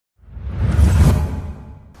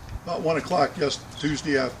About 1 o'clock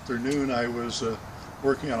Tuesday afternoon, I was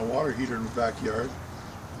working on a water heater in the backyard,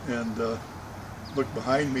 and looked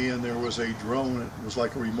behind me, and there was a drone. It was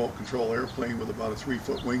like a remote control airplane with about a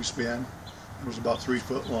 3-foot wingspan. It was about 3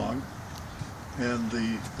 foot long, and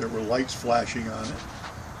there were lights flashing on it.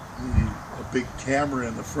 A big camera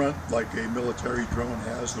in the front, like a military drone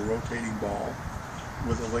has, the rotating ball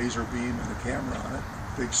with a laser beam and a camera on it.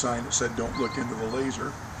 Big sign that said, "Don't look into the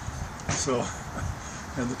laser." So,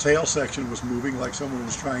 and the tail section was moving like someone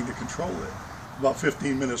was trying to control it. About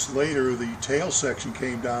 15 minutes later, the tail section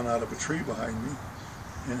came down out of a tree behind me,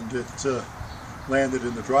 and it landed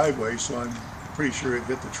in the driveway, so I'm pretty sure it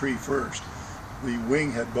hit the tree first. The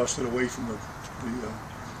wing had busted away from the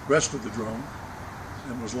rest of the drone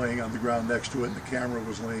and was laying on the ground next to it, and the camera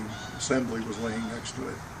was assembly was laying next to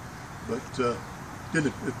it. But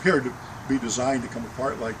it appeared to be designed to come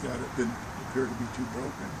apart like that. It didn't appear to be too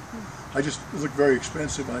broken. It looked very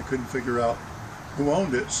expensive, and I couldn't figure out who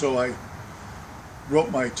owned it, so I wrote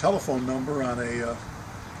my telephone number on a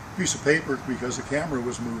piece of paper because the camera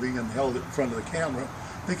was moving, and held it in front of the camera,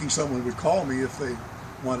 thinking someone would call me if they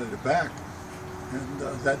wanted it back. And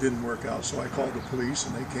that didn't work out, so I called the police,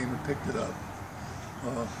 and they came and picked it up.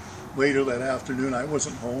 Later that afternoon, I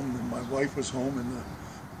wasn't home, and my wife was home, and the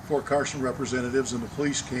Fort Carson representatives and the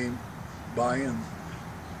police came by and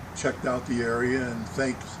checked out the area and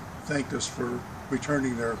thanked us for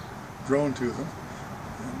returning their drone to them,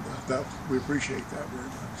 and we appreciate that very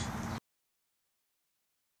much.